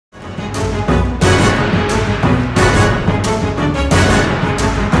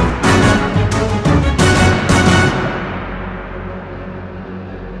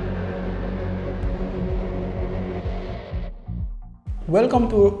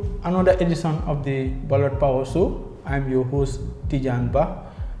Welcome to another edition of the Ballot Power Show. I'm your host, Tijan Bah.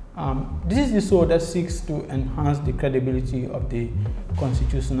 This is the show that seeks to enhance the credibility of the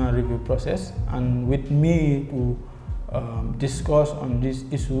constitutional review process. And with me to discuss on these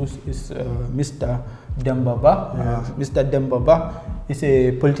issues is Mr. Demba Bah. Mr. Demba Bah is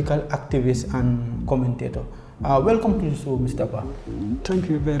a political activist and commentator. Welcome to the show, Mr. Bah. Thank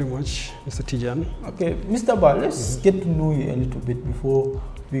you very much, Mr. Tijan. Okay, Mr. Bah, let's get to know you a little bit before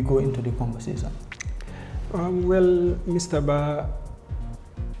we go into the conversation. Well, Mr. Bah,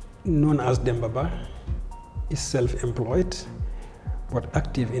 known as Demba Bah, is self-employed, but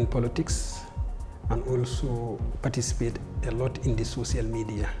active in politics and also participate a lot in the social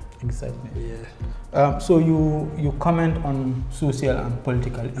media. Exactly. Yeah. So you comment on social and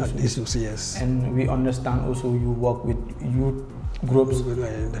political issues. Yes. And we understand also you work with youth groups.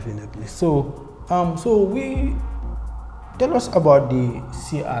 Definitely. So we tell us about the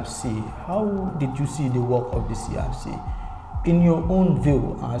CRC. How did you see the work of the CRC? In your own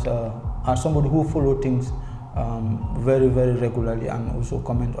view, as somebody who follow things very, very regularly and also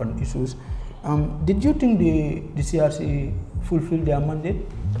comment on issues, did you think the CRC fulfilled their mandate?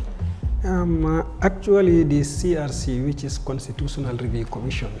 Actually, the CRC, which is Constitutional Review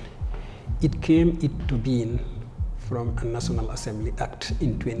Commission, it came into being from a National Assembly Act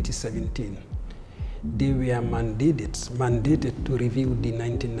in 2017. They were mandated to review the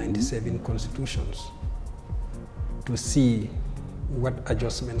 1997 constitutions to see what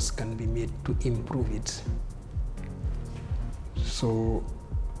adjustments can be made to improve it. So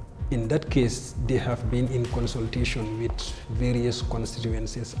in that case, they have been in consultation with various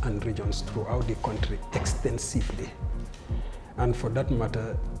constituencies and regions throughout the country extensively. And for that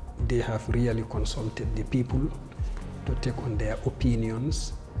matter, they have really consulted the people to take on their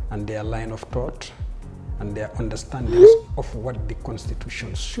opinions and their line of thought and their understandings of what the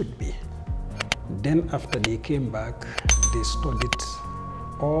constitution should be. Then after they came back, they studied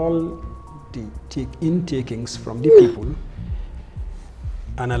all the intakings from the people,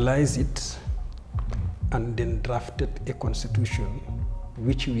 analyzed it, and then drafted a constitution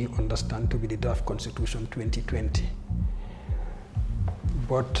which we understand to be the draft constitution 2020.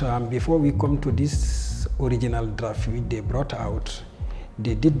 But before we come to this original draft which they brought out,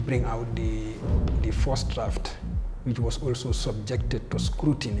 they did bring out the first draft, which was also subjected to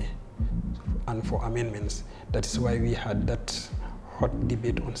scrutiny and for amendments. That is why we had that hot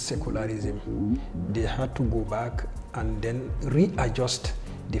debate on secularism. They had to go back and then readjust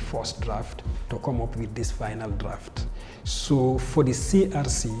the first draft to come up with this final draft. So for the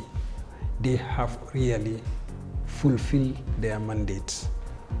CRC, they have really fulfilled their mandate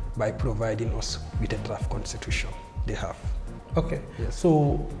by providing us with a draft constitution. They have. Okay. Yes.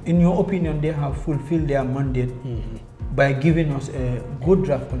 So in your opinion, they have fulfilled their mandate by giving us a good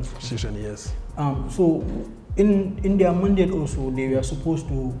draft constitution. Yes. So in their mandate also, they were supposed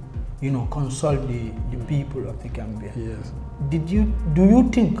to, consult the people of the Gambia. Yes. Do you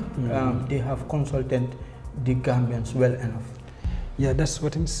think they have consulted the Gambians well enough? Yeah, that's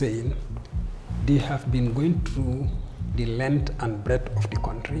what I'm saying. They have been going through the length and breadth of the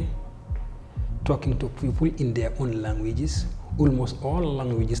country, talking to people in their own languages, almost all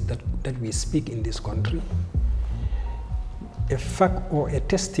languages that we speak in this country. A fact or a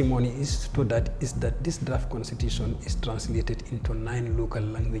testimony is that this draft constitution is translated into 9 local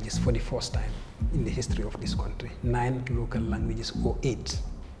languages for the first time in the history of this country. 9 local languages, or 8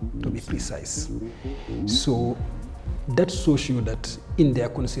 to be precise. So that shows you that in their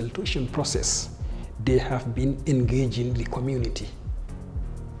consultation process, they have been engaging the community.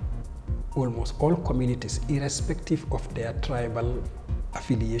 Almost all communities, irrespective of their tribal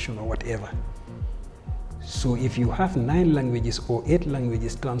affiliation or whatever. So if you have 9 languages or 8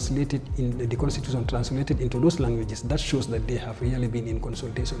 languages translated in the constitution, translated into those languages, that shows that they have really been in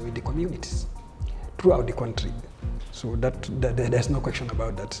consultation with the communities throughout the country. So that there's no question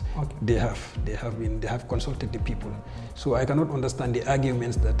about that. Okay. They have consulted the people. So I cannot understand the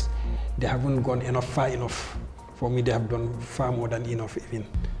arguments that they haven't gone far enough. For me, they have done far more than enough even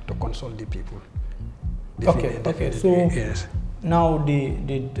to consult the people. Okay. So yes. Now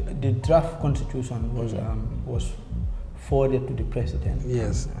the draft constitution was forwarded to the president.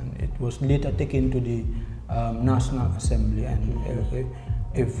 Yes. And it was later taken to the National Assembly, and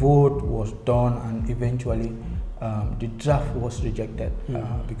a vote was done, and eventually the draft was rejected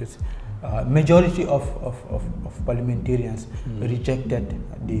because majority of parliamentarians rejected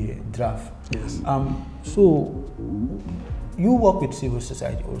the draft. Yes. So you work with civil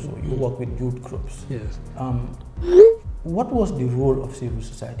society also. You work with youth groups. Yes. What was the role of civil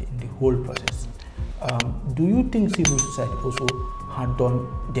society in the whole process? Do you think civil society also had done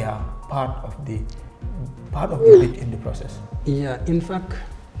their part of the bit in the process? Yeah, in fact,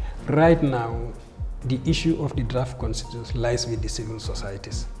 right now, the issue of the draft constitution lies with the civil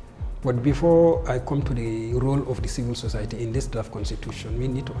societies. But before I come to the role of the civil society in this draft constitution, we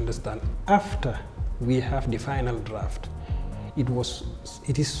need to understand, after we have the final draft,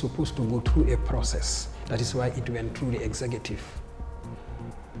 it is supposed to go through a process. That is why it went through the executive,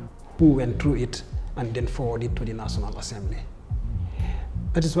 who went through it and then forwarded it to the National Assembly.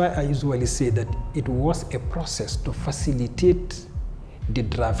 That is why I usually say that it was a process to facilitate the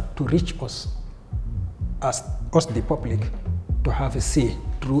draft to reach us, as us the public, to have a say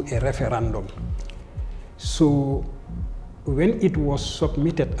through a referendum. So when it was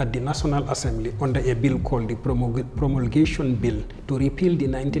submitted at the National Assembly under a bill called the Promulgation Bill to repeal the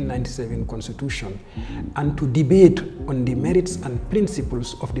 1997 Constitution and to debate on the merits and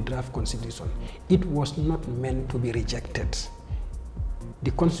principles of the draft Constitution, it was not meant to be rejected.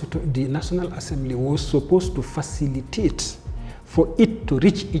 The National Assembly was supposed to facilitate for it to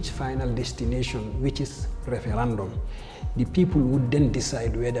reach its final destination, which is referendum. The people would then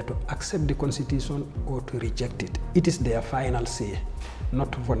decide whether to accept the Constitution or to reject it. It is their final say,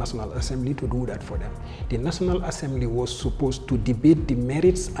 not for National Assembly to do that for them. The National Assembly was supposed to debate the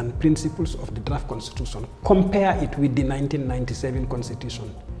merits and principles of the draft Constitution, compare it with the 1997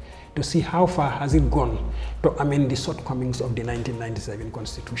 Constitution, to see how far has it gone to amend the shortcomings of the 1997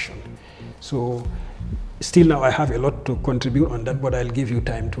 Constitution. So still now I have a lot to contribute on that, but I'll give you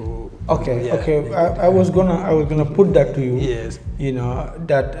time to. Okay, yeah. Okay. I was gonna put that to you. Yes. You know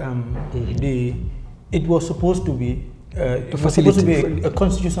that it was supposed to be to facilitate a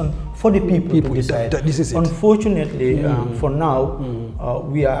constitution for the people to decide. This is it. Unfortunately, for now,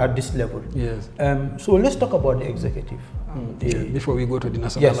 we are at this level. Yes. So let's talk about the executive. Before we go to the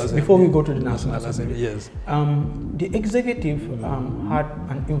National Assembly. Yes, before we go to the National Assembly. Yes. The executive had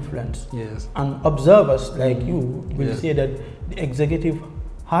an influence. Yes. And observers like you will say that the executive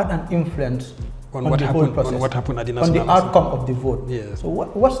had an influence on what the happened, whole process, on what happened at the National on the outcome of the vote. Yes. So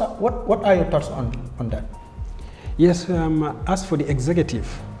what are your thoughts on that? Yes, as for the executive,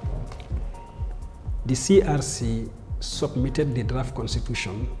 the CRC submitted the draft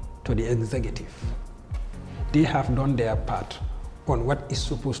constitution to the executive. They have done their part on what is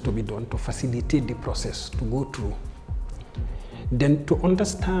supposed to be done to facilitate the process to go through. Then to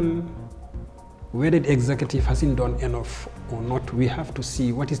understand whether the executive hasn't done enough or not, we have to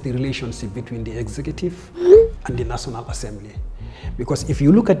see what is the relationship between the executive and the National Assembly. Because if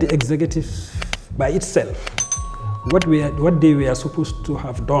you look at the executive by itself, what they were supposed to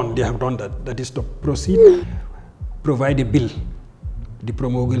have done, they have done that. That is to proceed, provide a bill, the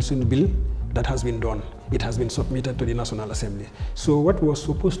promulgation bill that has been done. It has been submitted to the National Assembly. So what was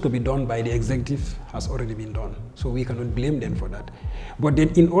supposed to be done by the executive has already been done. So we cannot blame them for that. But then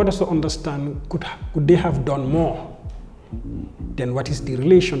in order to understand, could they have done more? Then what is the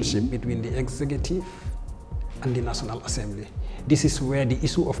relationship between the executive and the National Assembly? This is where the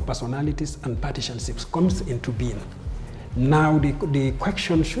issue of personalities and partishanships comes into being. Now the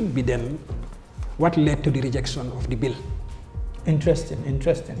question should be then, what led to the rejection of the bill? Interesting.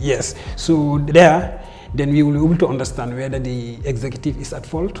 Yes. So there, then we will be able to understand whether the executive is at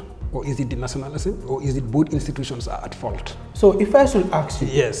fault, or is it the National Assembly, or is it both institutions are at fault? So if I should ask you,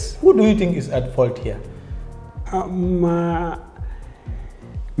 yes, who do you think is at fault here?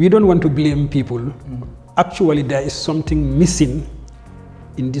 We don't want to blame people. Actually, there is something missing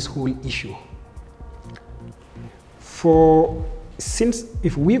in this whole issue. Since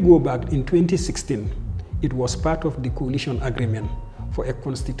if we go back in 2016, it was part of the coalition agreement for a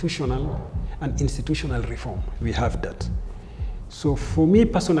constitutional and institutional reform. We have that. So for me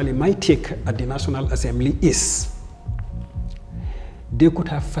personally, my take at the National Assembly is they could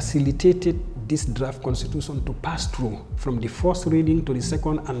have facilitated this draft constitution to pass through from the first reading to the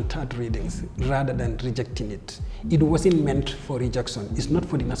second and third readings rather than rejecting it. It wasn't meant for rejection. It's not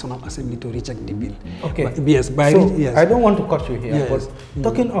for the National Assembly to reject the bill. Okay. But yes, yes. I don't want to cut you here, yes. But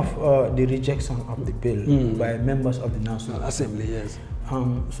talking of the rejection of the bill by members of the National Assembly, yes.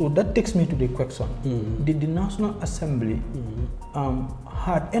 So that takes me to the question. Did the National Assembly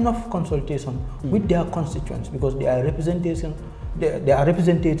had enough consultation with their constituents, because they are representation? They are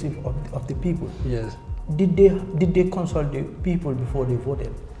representative of the people. Yes. Did they consult the people before they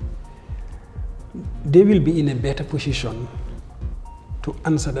voted? They will be in a better position to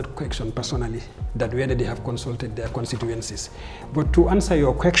answer that question personally, that whether they have consulted their constituencies. But to answer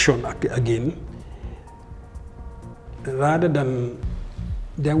your question again, rather than,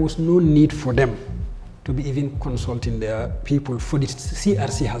 there was no need for them to be even consulting their people, for the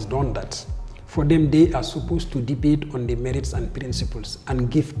CRC has done that For them, they are supposed to debate on the merits and principles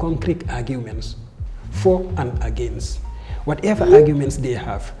and give concrete arguments for and against. Whatever arguments they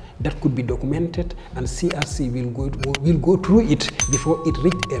have, that could be documented, and CRC will go through it before it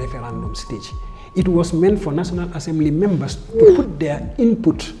reached a referendum stage. It was meant for National Assembly members to put their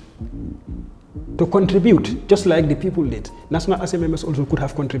input, to contribute, just like the people did. National Assembly members also could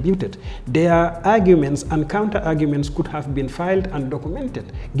have contributed. Their arguments and counter-arguments could have been filed and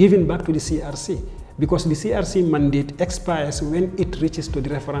documented, given back to the CRC, because the CRC mandate expires when it reaches to the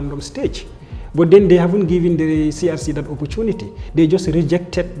referendum stage. But then they haven't given the CRC that opportunity. They just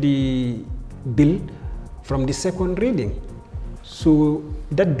rejected the bill from the second reading. So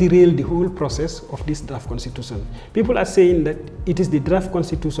that derailed the whole process of this draft constitution. People are saying that it is the draft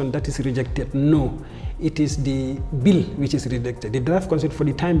constitution that is rejected. No, it is the bill which is rejected. The draft constitution for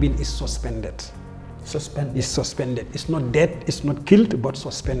the time being is suspended. Suspended? It's suspended. It's not dead, it's not killed, but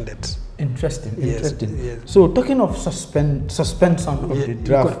suspended. Interesting, yes, interesting. Yes. So talking of suspension of the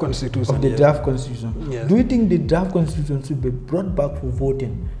draft constitution, draft constitution, yes. Do you think the draft constitution should be brought back for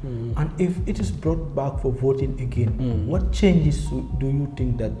voting? And if it is brought back for voting again, what changes do you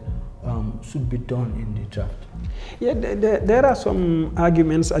think that should be done in the draft? Yeah, there are some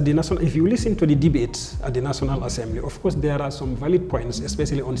arguments at the national. If you listen to the debates at the National Assembly, of course there are some valid points,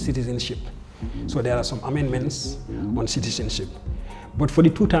 especially on citizenship. So there are some amendments on citizenship. But for the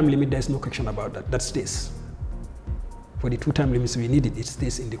 2-term limit, there's no question about that. That stays. For the 2-term limits, we need it. It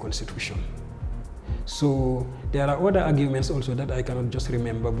stays in the Constitution. So there are other arguments also that I cannot just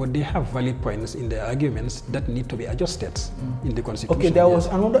remember, but they have valid points in their arguments that need to be adjusted in the Constitution. Okay, there was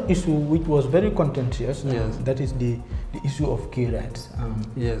another issue which was very contentious. Yes. That is the issue of gay rights.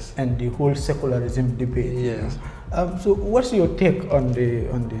 Yes. And the whole secularism debate. Yes. So what's your take on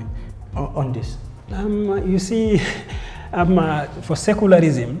this? You see, for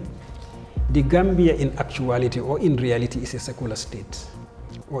secularism, the Gambia in actuality or in reality is a secular state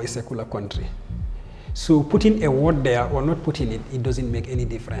or a secular country. So putting a word there or not putting it, it doesn't make any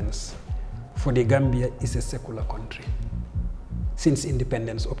difference. For the Gambia is a secular country. Since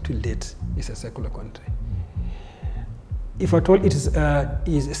independence up to date, it's a secular country. If at all it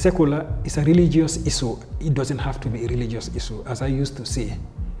is secular, it's a religious issue. It doesn't have to be a religious issue. As I used to say,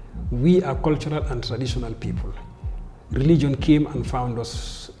 we are cultural and traditional people. Religion came and found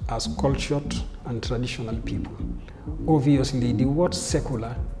us as cultured and traditional people. Obviously, the word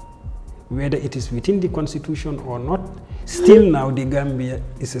secular, whether it is within the Constitution or not, still now the Gambia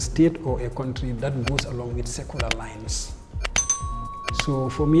is a state or a country that goes along with secular lines. So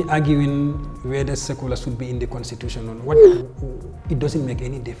for me, arguing whether secular should be in the Constitution or what, it doesn't make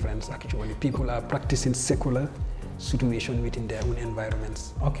any difference actually. People are practicing secular situation within their own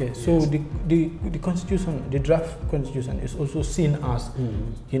environments. Okay, so yes. the Constitution, the draft Constitution is also seen as,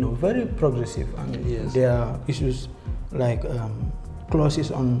 very progressive, and yes. there are issues like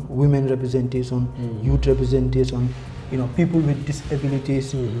clauses on women representation, youth representation, people with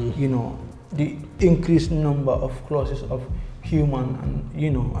disabilities, the increased number of clauses of human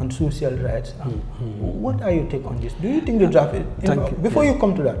and and social rights. What are your take on this? Do you think the draft before you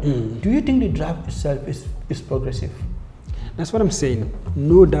come to that, do you think the draft itself is progressive? That's what I'm saying.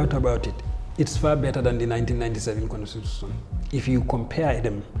 No doubt about it. It's far better than the 1997 Constitution. If you compare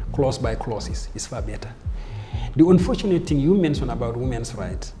them clause by clauses, it's far better. The unfortunate thing you mentioned about women's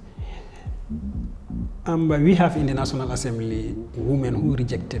rights, we have in the National Assembly women who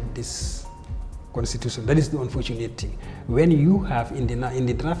rejected this Constitution. That is the unfortunate thing. When you have in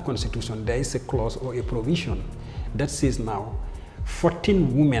the draft Constitution, there is a clause or a provision that says now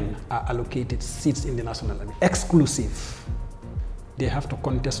 14 women are allocated seats in the National Assembly, exclusive. They have to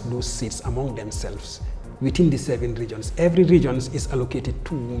contest those seats among themselves within the 7 regions. Every region is allocated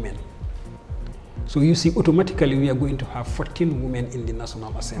 2 women. So you see, automatically we are going to have 14 women in the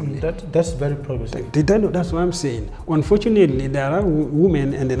National Assembly. That's very progressive. That's what I'm saying. Unfortunately, there are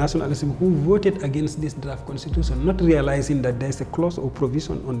women in the National Assembly who voted against this draft constitution, not realizing that there's a clause or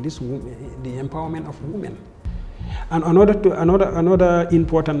provision on this the empowerment of women. And another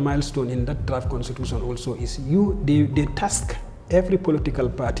important milestone in that draft constitution also is they task every political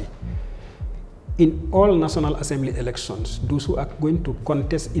party in all National Assembly elections, those who are going to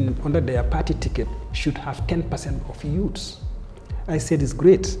contest under their party ticket should have 10% of youths. I said it's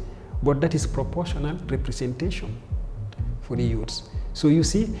great, but that is proportional representation for the youths. So you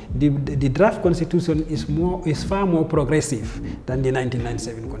see, the draft constitution is far more progressive than the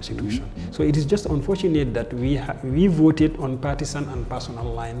 1997 constitution. So it is just unfortunate that we voted on partisan and personal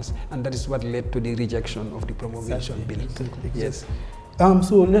lines, and that is what led to the rejection of the promulgation bill. Exactly. Yes.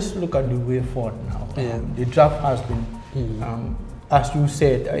 So let's look at the way forward now. The draft has been as you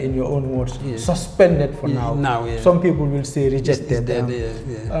said in your own words, suspended for now. Some people will say rejected.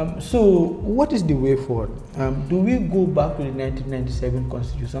 So what is the way forward? Do we go back to the 1997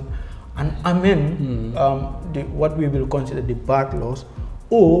 Constitution and amend what we will consider the bad laws,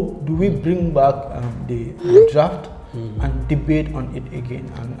 or do we bring back the draft and debate on it again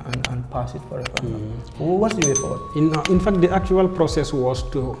and pass it for a referendum? What's the way forward? In fact, the actual process was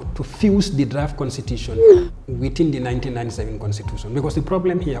to fuse the draft constitution within the 1997 constitution, because the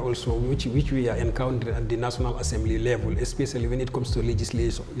problem here also, which we are encountering at the National Assembly level, especially when it comes to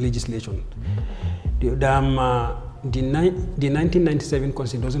legislation, the 1997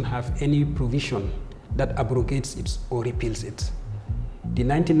 constitution doesn't have any provision that abrogates it or repeals it. The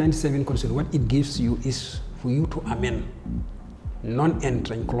 1997 constitution, what it gives you is for you to amend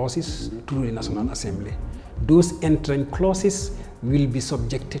non-entering clauses through the National Assembly. Those entering clauses will be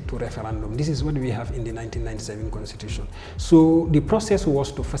subjected to referendum. This is what we have in the 1997 Constitution. So the process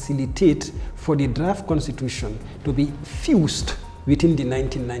was to facilitate for the draft constitution to be fused within the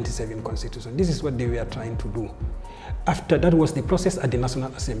 1997 Constitution. This is what they were trying to do. After that was the process at the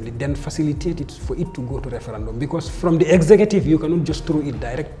National Assembly, then facilitate it for it to go to referendum, because from the executive you cannot just throw it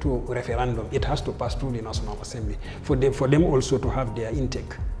direct to referendum. It has to pass through the National Assembly for them also to have their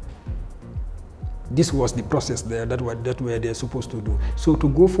intake. This was the process there that were they're supposed to do. So to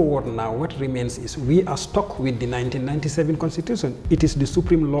go forward now, what remains is we are stuck with the 1997 Constitution. It is the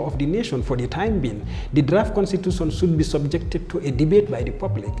supreme law of the nation for the time being. The draft constitution should be subjected to a debate by the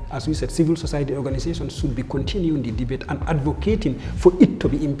public. As we said, civil society organizations should be continuing the debate and advocating for it to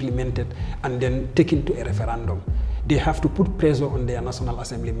be implemented and then taken to a referendum. They have to put pressure on their National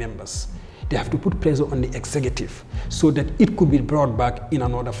Assembly members. They have to put pressure on the executive so that it could be brought back in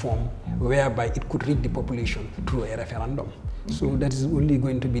another form whereby it could reach the population through a referendum. So that is only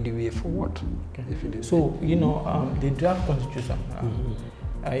going to be the way forward. So, you know, the draft constitution,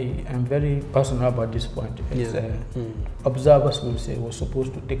 I am very personal about this point. It's, observers will say was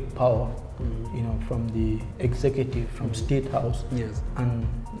supposed to take power, you know, from the executive, from State House, and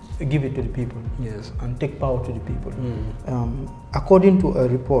give it to the people, and take power to the people. According to a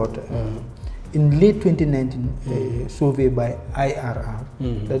report, in late 2019, survey by IRR,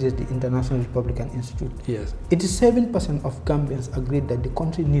 that is the International Republican Institute, 87% of Gambians agreed that the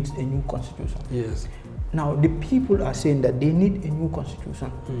country needs a new constitution. Now, the people are saying that they need a new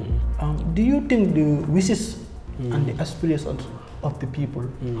constitution. Do you think the wishes and the aspirations of the people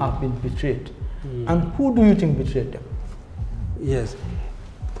have been betrayed? And who do you think betrayed them?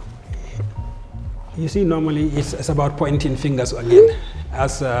 You see, normally it's about pointing fingers again.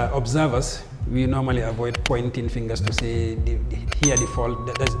 As observers, we normally avoid pointing fingers to say, here the fault,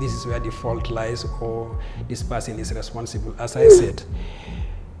 this is where the fault lies, or this person is responsible. As I said,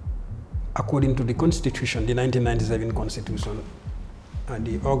 according to the Constitution, the 1997 Constitution,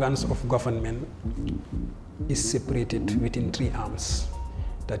 the organs of government is separated within three arms.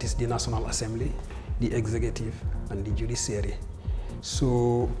 That is the National Assembly, the Executive, and the Judiciary.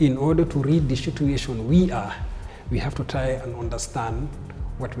 So in order to read the situation we have to try and understand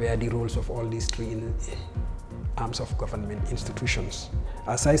what were the roles of all these three arms of government institutions.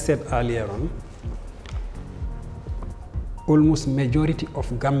 As I said earlier on, almost majority of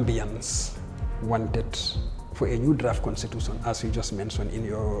Gambians wanted for a new draft constitution, as you just mentioned in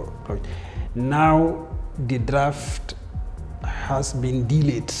your point. Now the draft has been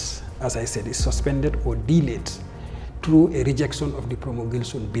delayed, as I said, is suspended or delayed through a rejection of the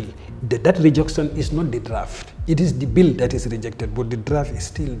promulgation bill. That rejection is not the draft. It is the bill that is rejected, but the draft is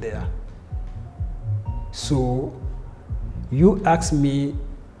still there. So you asked me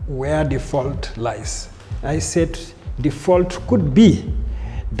where the fault lies. I said the fault could be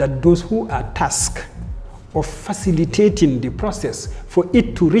that those who are tasked of facilitating the process for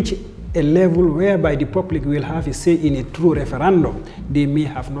it to reach a level whereby the public will have a say in it through referendum, they may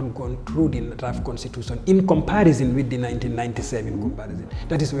have not gone through the draft constitution in comparison with the 1997 comparison.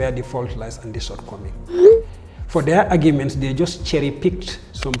 That is where the fault lies and the shortcoming. For their arguments, they just cherry-picked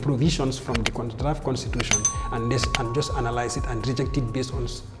some provisions from the draft constitution and just analyze it and reject it based on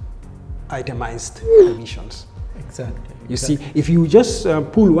itemized provisions. Exactly. You see, if you just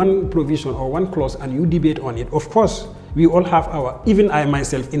pull one provision or one clause and you debate on it, of course, we all have even I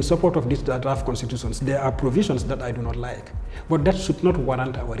myself, in support of these draft constitutions, there are provisions that I do not like. But that should not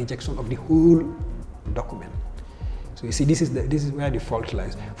warrant our rejection of the whole document. So you see, this is where the fault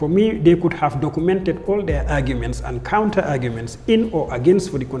lies. For me, they could have documented all their arguments and counter-arguments in or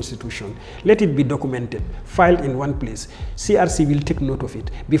against for the Constitution. Let it be documented, filed in one place. CRC will take note of it.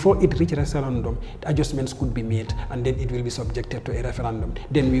 Before it reaches referendum, adjustments could be made, and then it will be subjected to a referendum.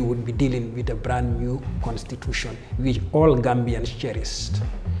 Then we would be dealing with a brand new Constitution, which all Gambians cherished.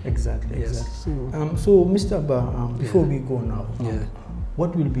 Exactly. Yes. Exactly. So, Mr. Bah, before we go now,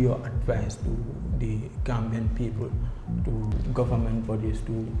 what will be your advice to the Gambian people, to government bodies,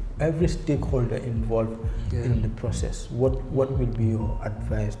 to every stakeholder involved in the process? What will be your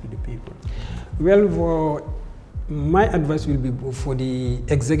advice to the people? Well, my advice will be for the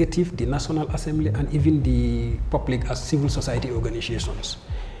executive, the National Assembly, and even the public as civil society organizations.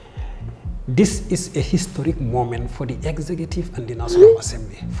 This is a historic moment for the executive and the National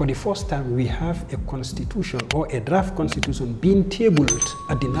Assembly. For the first time, we have a constitution or a draft constitution being tabled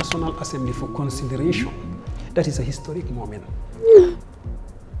at the National Assembly for consideration. That is a historic moment.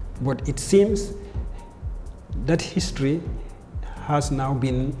 But it seems that history has now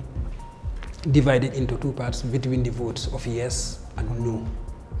been divided into two parts between the votes of yes and no.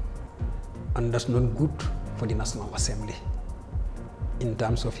 And that's not good for the National Assembly in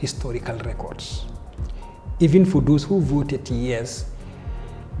terms of historical records. Even for those who voted yes,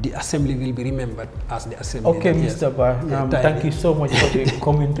 the assembly will be remembered as the assembly. Okay, Mr. Bah, thank you so much for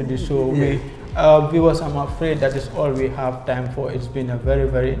coming to the show. Viewers, I'm afraid that is all we have time for. It's been a very,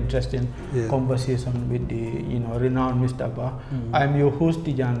 very interesting conversation with the renowned Mr. Bah. I'm your host,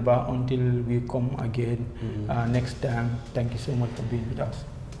 Tijan Bah. Until we come again next time, thank you so much for being with us.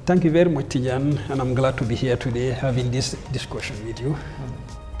 Thank you very much, Tijan, and I'm glad to be here today having this discussion with you.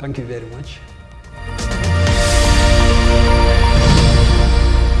 Thank you very much.